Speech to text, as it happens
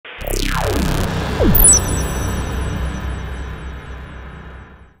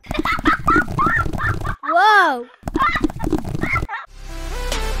Whoa!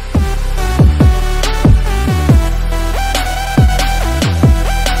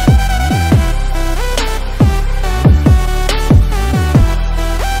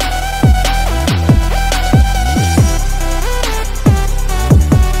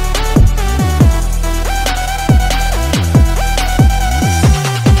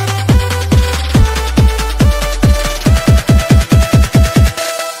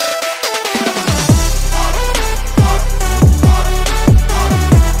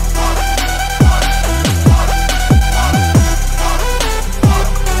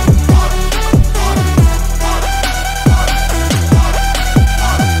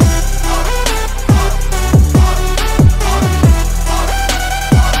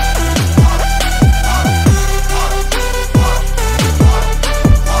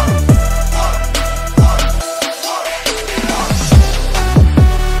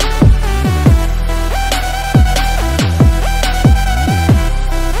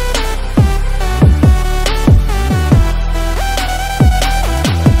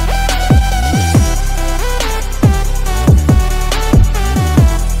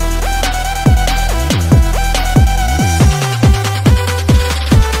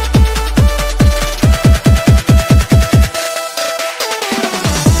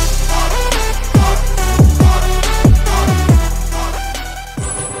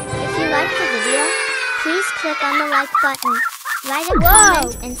 Click on the like button, write a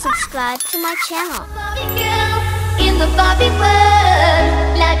comment, and subscribe to my channel. In the Barbie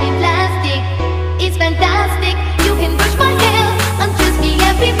world, life in plastic is fantastic. You can brush my hair, undress me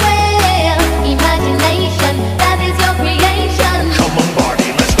everywhere. Imagination, that is your creation. Come on,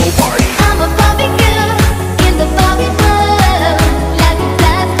 Barbie, let's go party. I'm a Barbie girl in the Barbie world. Life in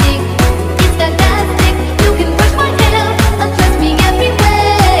plastic is fantastic. You can brush my hair, undress me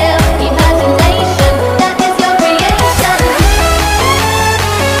everywhere. Imagination, that is your creation.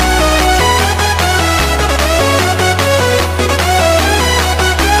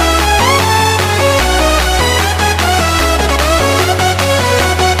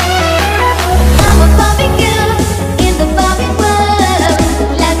 I'm a Barbie girl in the Barbie world.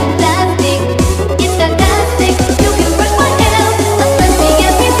 Life in plastic is fantastic. You can brush my hair, undress me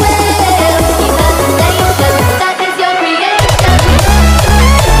everywhere. Imagination, that is your creation.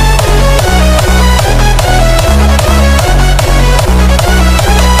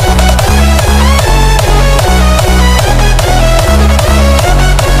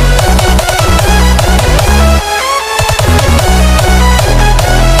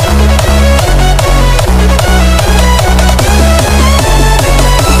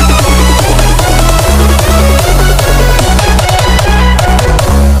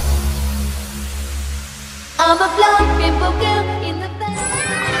 I'm a blonde rainbow girl in the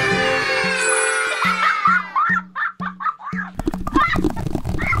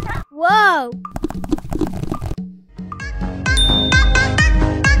Whoa!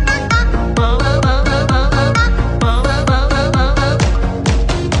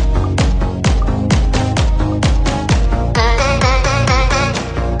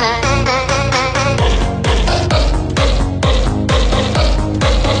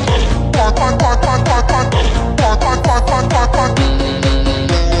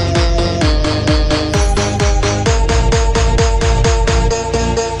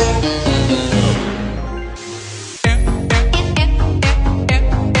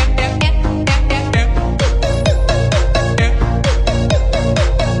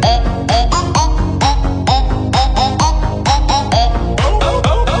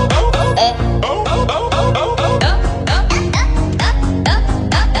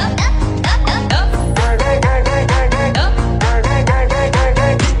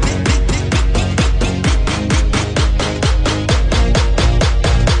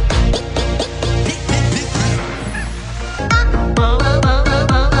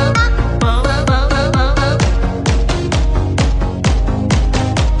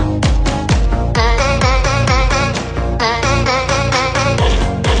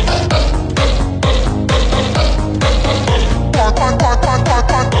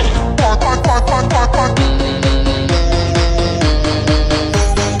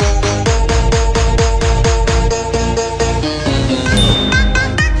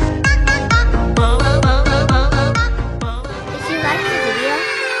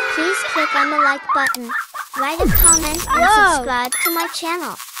 Click on the like button, write a comment, and subscribe to my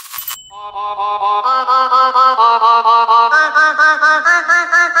channel.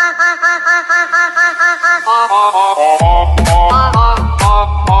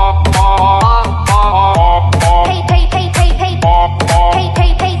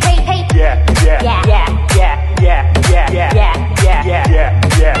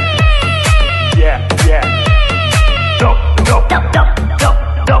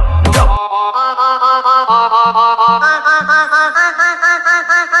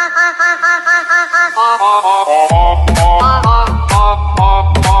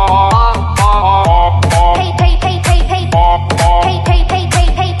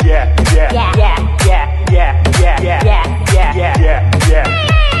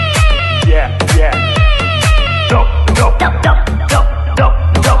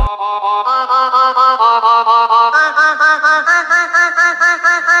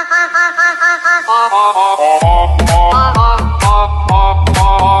 Bye.